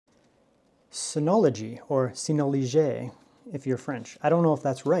Synology, or Synology, if you're French. I don't know if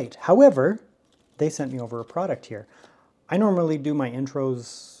that's right. However, they sent me over a product here. I normally do my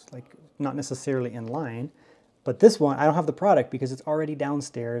intros, like, not necessarily in line, but this one, I don't have the product because it's already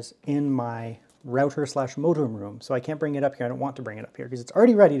downstairs in my router/modem room. So I can't bring it up here. I don't want to bring it up here because it's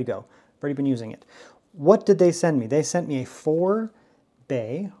already ready to go. I've already been using it. What did they send me? They sent me a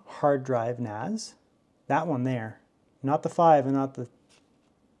 4-bay hard drive NAS. That one there. Not the 5 and not the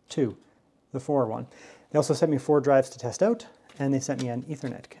 2. The 4 one. They also sent me 4 drives to test out, and they sent me an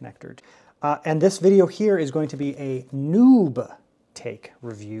Ethernet connector. And this video here is going to be a NOOB take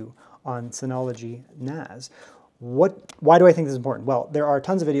review on Synology NAS. Why do I think this is important? Well, there are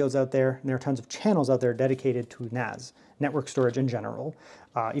tons of videos out there, and there are tons of channels out there dedicated to NAS, network storage in general,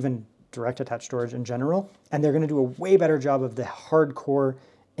 even direct attached storage in general, and they're going to do a way better job of the hardcore,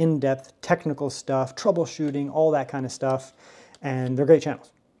 in-depth technical stuff, troubleshooting, all that kind of stuff, and they're great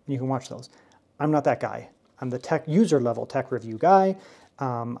channels. You can watch those. I'm not that guy. I'm the tech user level tech review guy.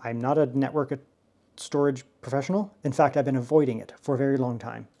 I'm not a network storage professional. In fact, I've been avoiding it for a very long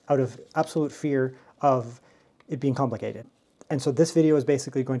time out of absolute fear of it being complicated. And so this video is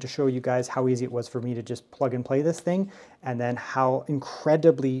basically going to show you guys how easy it was for me to just plug and play this thing, and then how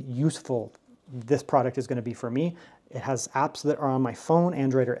incredibly useful this product is going to be for me. It has apps that are on my phone,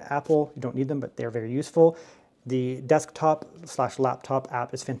 Android or Apple. You don't need them, but they're very useful. The desktop/laptop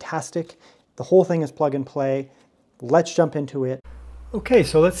app is fantastic. The whole thing is plug and play. Let's jump into it. Okay,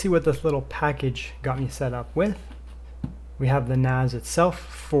 so let's see what this little package got me set up with. We have the NAS itself,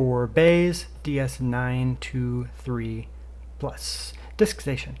 4 bays, DS923 plus disk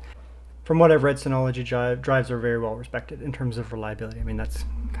station. From what I've read, Synology drives are very well respected in terms of reliability. I mean, that's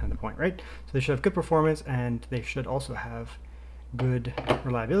kind of the point, right? So they should have good performance, and they should also have good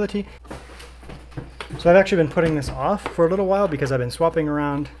reliability. So I've actually been putting this off for a little while because I've been swapping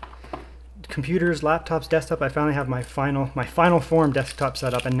around computers, laptops, desktop. I finally have my final form desktop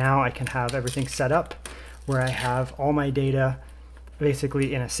set up, and now I can have everything set up where I have all my data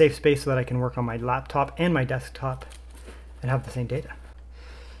basically in a safe space so that I can work on my laptop and my desktop and have the same data.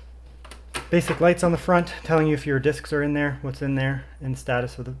 Basic lights on the front telling you if your disks are in there, what's in there, and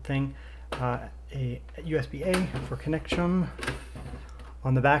status of the thing. A USB-A for connection.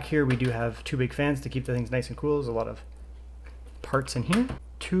 On the back here we do have 2 big fans to keep the things nice and cool. There's a lot of parts in here.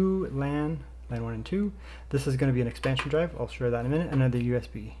 2 LAN 1 and 2. This is going to be an expansion drive. I'll show that in a minute. Another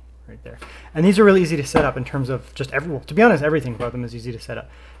USB right there. And these are really easy to set up in terms of just to be honest, everything about them is easy to set up.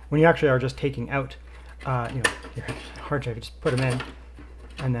 When you actually are just taking out your hard drive, you just put them in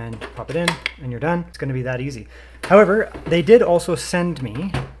and then pop it in and you're done. It's going to be that easy. However, they did also send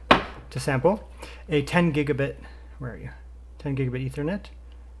me to sample a 10 gigabit, where are you? 10 gigabit Ethernet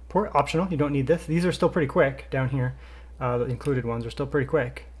port, optional. You don't need this. These are still pretty quick down here. The included ones are still pretty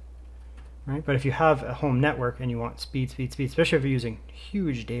quick, right? But if you have a home network and you want speed, especially if you're using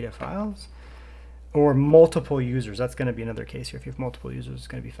huge data files or multiple users, that's going to be another case here. If you have multiple users, it's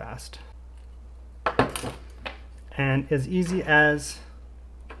going to be fast. And as easy as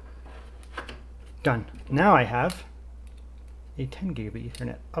done. Now I have a 10 gigabit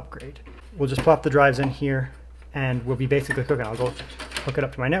Ethernet upgrade. We'll just plop the drives in here and we'll be basically cooking. I'll go hook it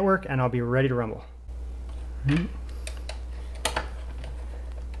up to my network and I'll be ready to rumble. Here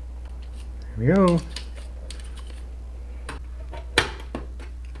we go.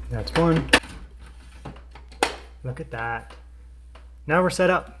 That's one. Look at that. Now we're set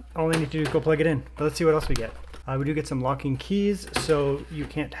up. All we need to do is go plug it in. But let's see what else we get. We do get some locking keys, so you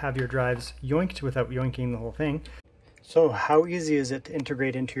can't have your drives yoinked without yoinking the whole thing. So how easy is it to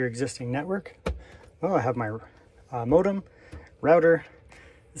integrate into your existing network? Well, I have my modem, router.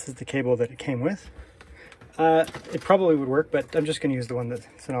 This is the cable that it came with. It probably would work, but I'm just going to use the one that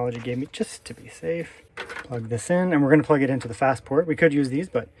Synology gave me just to be safe. Plug this in, and we're going to plug it into the fast port. We could use these,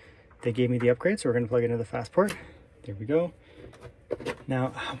 but they gave me the upgrade, so we're going to plug it into the fast port. There we go.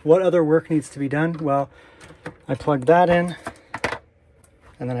 Now, what other work needs to be done? Well, I plug that in,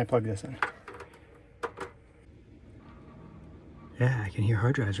 and then I plug this in. Yeah, I can hear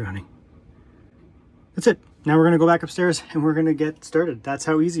hard drives running. That's it. Now we're going to go back upstairs, and we're going to get started. That's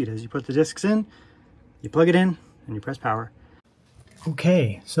how easy it is. You put the discs in, you plug it in, and you press power.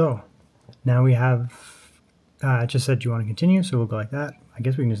 Okay, so now we have, it just said, do you want to continue? So we'll go like that. I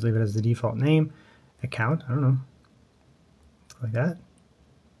guess we can just leave it as the default name. Account, I don't know. Like that.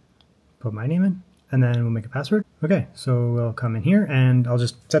 Put my name in, and then we'll make a password. Okay, so we'll come in here, and I'll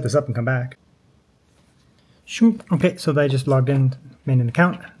just set this up and come back. Shoop. Okay, so I just logged in, made an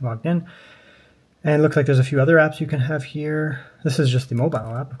account, logged in. And it looks like there's a few other apps you can have here. This is just the mobile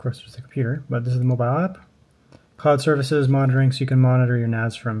app, of course there's the computer, but this is the mobile app. Cloud services monitoring, so you can monitor your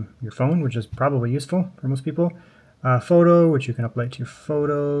NAS from your phone, which is probably useful for most people. Photo, which you can upload to your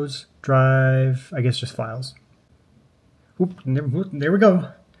photos. Drive, I guess just files. Oop, there we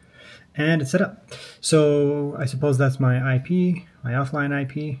go. And it's set up. So I suppose that's my IP, my offline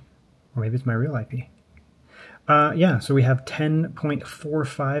IP, or maybe it's my real IP. Yeah, so we have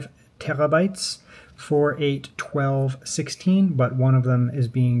 10.45 terabytes, 4, 8, 12, 16, but one of them is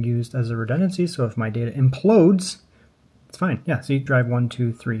being used as a redundancy, so if my data implodes, it's fine. Yeah, see, drive 1,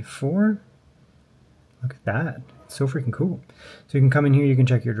 2, 3, 4. Look at that. It's so freaking cool. So you can come in here, you can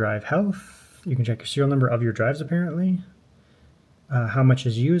check your drive health, you can check your serial number of your drives apparently, how much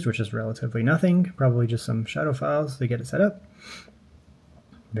is used, which is relatively nothing, probably just some shadow files to get it set up.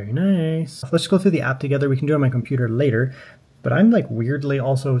 Very nice. Let's go through the app together. We can do it on my computer later, but I'm like weirdly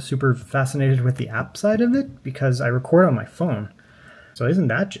also super fascinated with the app side of it because I record on my phone. So isn't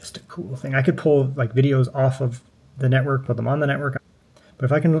that just a cool thing? I could pull like videos off of the network, put them on the network, but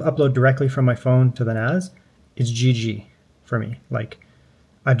if I can upload directly from my phone to the NAS, it's GG for me. Like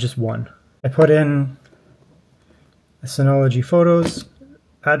I've just won. I put in a Synology photos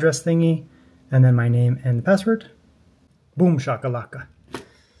address thingy and then my name and password. Boom shakalaka.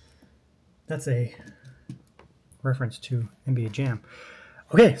 That's a reference to NBA Jam.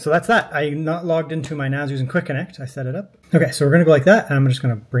 Okay, so that's that. I'm not logged into my NAS using Quick Connect. I set it up. Okay, so we're gonna go like that, and I'm just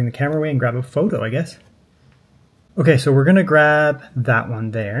gonna bring the camera away and grab a photo, I guess. Okay, so we're gonna grab that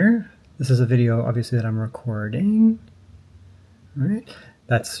one there. This is a video, obviously, that I'm recording. All right,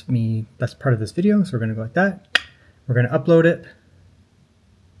 that's me, that's part of this video, so we're gonna go like that. We're gonna upload it,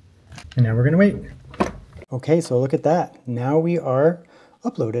 and now we're gonna wait. Okay, so look at that. Now we are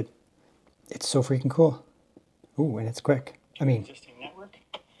uploaded. It's so freaking cool. Ooh, and it's quick. I mean, network.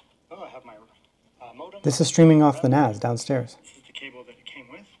 Oh, I have my modem. This is streaming off the NAS downstairs. This is the cable that it came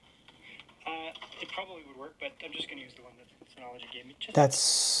with. It probably would work, but I'm just going to use the one that Synology gave me.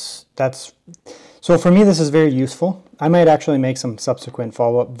 So for me, this is very useful. I might actually make some subsequent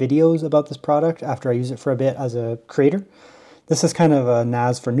follow-up videos about this product after I use it for a bit as a creator. This is kind of a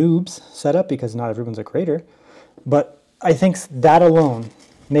NAS for noobs setup because not everyone's a creator, but I think that alone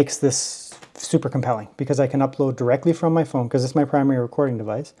makes this super compelling because I can upload directly from my phone because it's my primary recording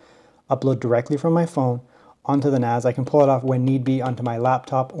device, upload directly from my phone onto the NAS. I can pull it off when need be onto my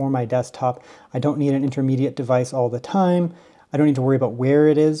laptop or my desktop. I don't need an intermediate device all the time. I don't need to worry about where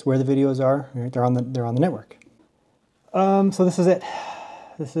it is, where the videos are. They're on the network. So this is it.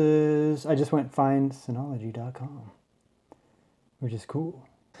 I just went find Synology.com, which is cool.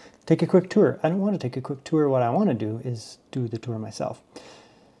 Take a quick tour. I don't want to take a quick tour. What I want to do is do the tour myself.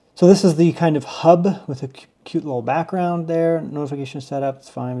 So this is the kind of hub with a cute little background there. Notification setup, it's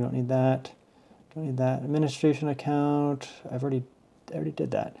fine, we don't need that. Don't need that. Administration account, I already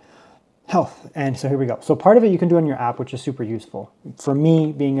did that. Health, and so here we go. So part of it you can do on your app, which is super useful. For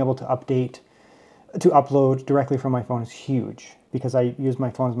me, being able to upload directly from my phone is huge because I use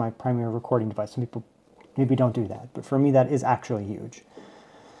my phone as my primary recording device. Some people maybe don't do that, but for me that is actually huge.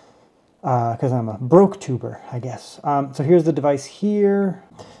 Because I'm a broke tuber, I guess. So here's the device here.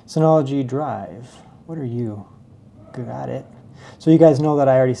 Synology Drive. What are you? Good at it. So you guys know that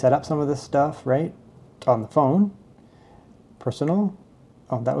I already set up some of this stuff, right? On the phone. Personal.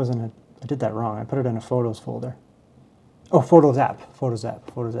 Oh, that was I did that wrong. I put it in a Photos folder. Oh, Photos app. Photos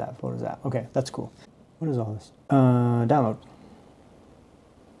app. Photos app. Photos app. Okay, that's cool. What is all this? Download.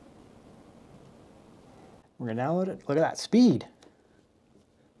 We're gonna download it. Look at that speed.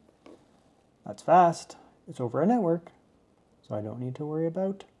 That's fast. It's over a network, so I don't need to worry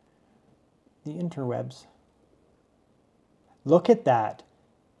about the interwebs. Look at that.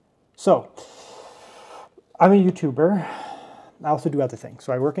 So, I'm a YouTuber. I also do other things.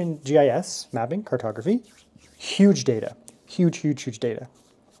 So I work in GIS, mapping, cartography. Huge data. Huge, huge, huge data.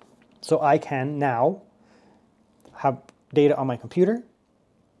 So I can now have data on my computer,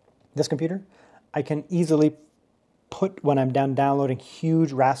 this computer. I can easily put, when I'm downloading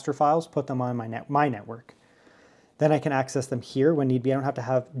huge raster files, put them on my network. Then I can access them here when need be. I don't have to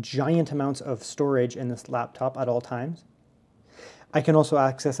have giant amounts of storage in this laptop at all times. I can also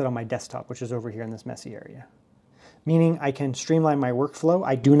access it on my desktop, which is over here in this messy area. Meaning I can streamline my workflow.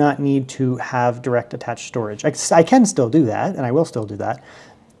 I do not need to have direct attached storage. I can still do that, and I will still do that.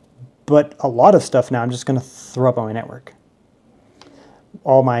 But a lot of stuff now I'm just going to throw up on my network.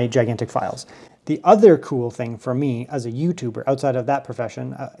 All my gigantic files. The other cool thing for me as a YouTuber, outside of that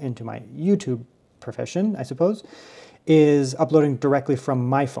profession, into my YouTube profession, I suppose, is uploading directly from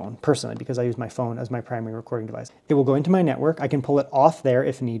my phone, personally, because I use my phone as my primary recording device. It will go into my network. I can pull it off there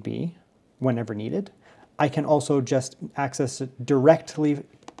if need be, whenever needed. I can also just access it directly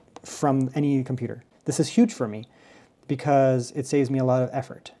from any computer. This is huge for me because it saves me a lot of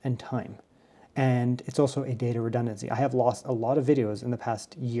effort and time. And it's also a data redundancy. I have lost a lot of videos in the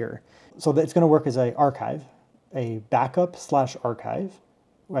past year. So it's going to work as an archive, a backup/archive,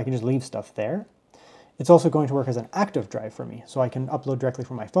 where I can just leave stuff there. It's also going to work as an active drive for me. So I can upload directly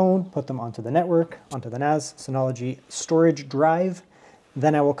from my phone, put them onto the network, onto the NAS, Synology storage drive.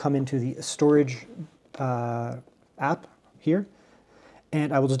 Then I will come into the storage app here,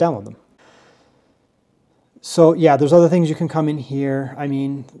 and I will just download them. So yeah, there's other things you can come in here. I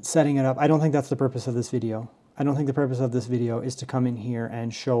mean, setting it up. I don't think that's the purpose of this video. I don't think the purpose of this video is to come in here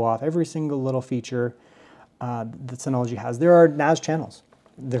and show off every single little feature that Synology has. There are NAS channels.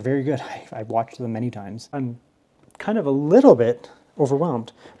 They're very good. I've watched them many times. I'm kind of a little bit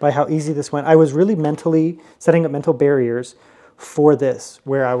overwhelmed by how easy this went. I was really mentally setting up mental barriers for this,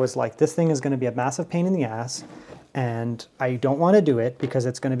 where I was like, this thing is going to be a massive pain in the ass, and I don't want to do it because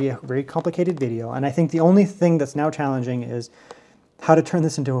it's going to be a very complicated video. And I think the only thing that's now challenging is how to turn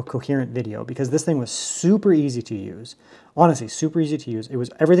this into a coherent video, because this thing was super easy to use. Honestly, super easy to use.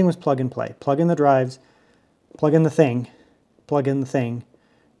 Everything was plug and play. Plug in the drives, plug in the thing,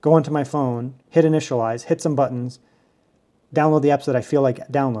 go onto my phone, hit initialize, hit some buttons, download the apps that I feel like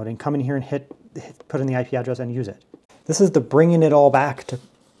downloading, come in here and put in the IP address and use it. This is the bringing it all back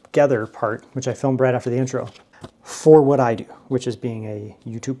together part, which I filmed right after the intro, for what I do, which is being a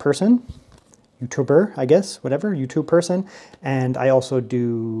YouTube person, YouTuber, I guess, whatever, YouTube person. And I also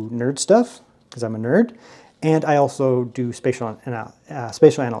do nerd stuff, because I'm a nerd. And I also do spatial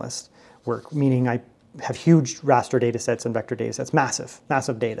analyst work, meaning I have huge raster data sets and vector data sets,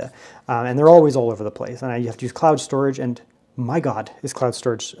 massive data. And they're always all over the place. And you have to use cloud storage, and my God, is cloud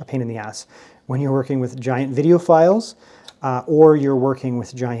storage a pain in the ass when you're working with giant video files or you're working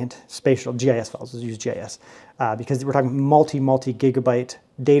with giant spatial GIS files. Let's use GIS because we're talking multi-gigabyte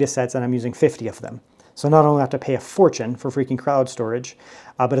data sets, and I'm using 50 of them. So not only do I have to pay a fortune for freaking cloud storage,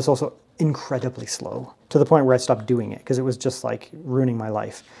 but it's also incredibly slow, to the point where I stopped doing it because it was just like ruining my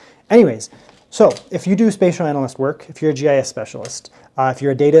life. Anyways, so if you do spatial analyst work, if you're a GIS specialist, if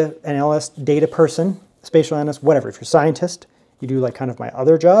you're a data analyst, data person, spatial analyst, whatever, if you're a scientist, you do like kind of my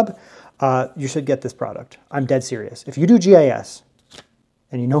other job, you should get this product. I'm dead serious. If you do GIS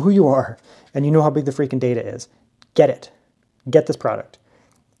and you know who you are and you know how big the freaking data is, get it. Get this product.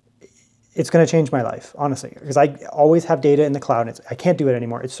 It's going to change my life, honestly, because I always have data in the cloud. And I can't do it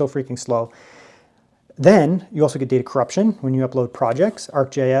anymore. It's so freaking slow. Then you also get data corruption when you upload projects.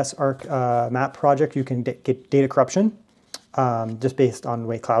 ArcGIS, map project, you can get data corruption just based on the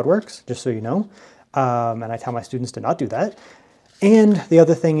way cloud works, just so you know. And I tell my students to not do that. And the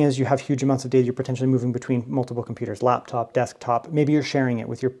other thing is you have huge amounts of data you're potentially moving between multiple computers, laptop, desktop. Maybe you're sharing it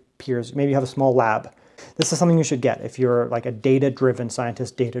with your peers. Maybe you have a small lab. This is something you should get if you're like a data-driven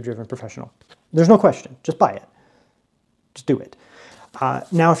scientist, data-driven professional. There's no question. Just buy it. Just do it.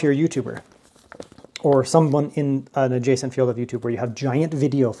 Now, if you're a YouTuber or someone in an adjacent field of YouTube where you have giant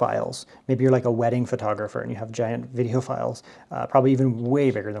video files, maybe you're like a wedding photographer and you have giant video files, probably even way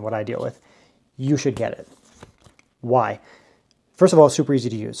bigger than what I deal with, you should get it. Why? First of all, it's super easy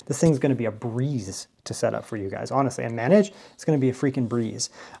to use. This thing's going to be a breeze to set up for you guys, honestly, and manage. It's going to be a freaking breeze.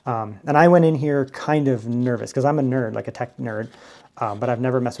 And I went in here kind of nervous because I'm a nerd, like a tech nerd, but I've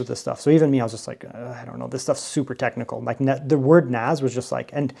never messed with this stuff. So even me, I was just like, I don't know, this stuff's super technical. Like the word NAS was just like,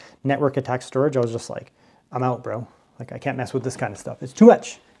 and network attached storage, I was just like, I'm out, bro. Like I can't mess with this kind of stuff. It's too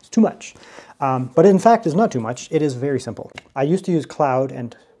much. It's too much. But in fact, it's not too much. It is very simple. I used to use cloud,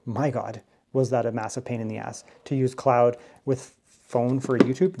 and my God, was that a massive pain in the ass to use cloud with phone for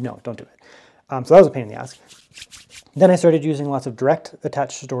YouTube? No, don't do it. So that was a pain in the ass. Then I started using lots of direct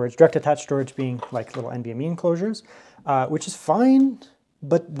attached storage being like little NVMe enclosures, which is fine,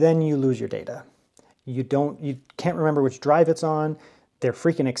 but then you lose your data. You can't remember which drive it's on. They're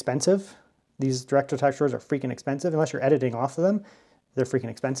freaking expensive. These direct attached storage are freaking expensive. Unless you're editing off of them, they're freaking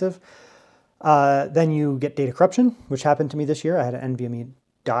expensive. Then you get data corruption, which happened to me this year. I had an NVMe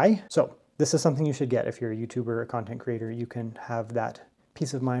die. So this is something you should get if you're a YouTuber or a content creator. You can have that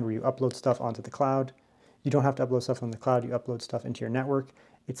peace of mind where you upload stuff onto the cloud. You don't have to upload stuff on the cloud. You upload stuff into your network.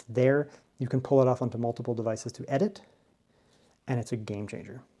 It's there. You can pull it off onto multiple devices to edit, and it's a game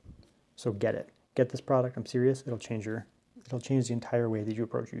changer. So get it. Get this product. I'm serious. It'll change the entire way that you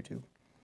approach YouTube.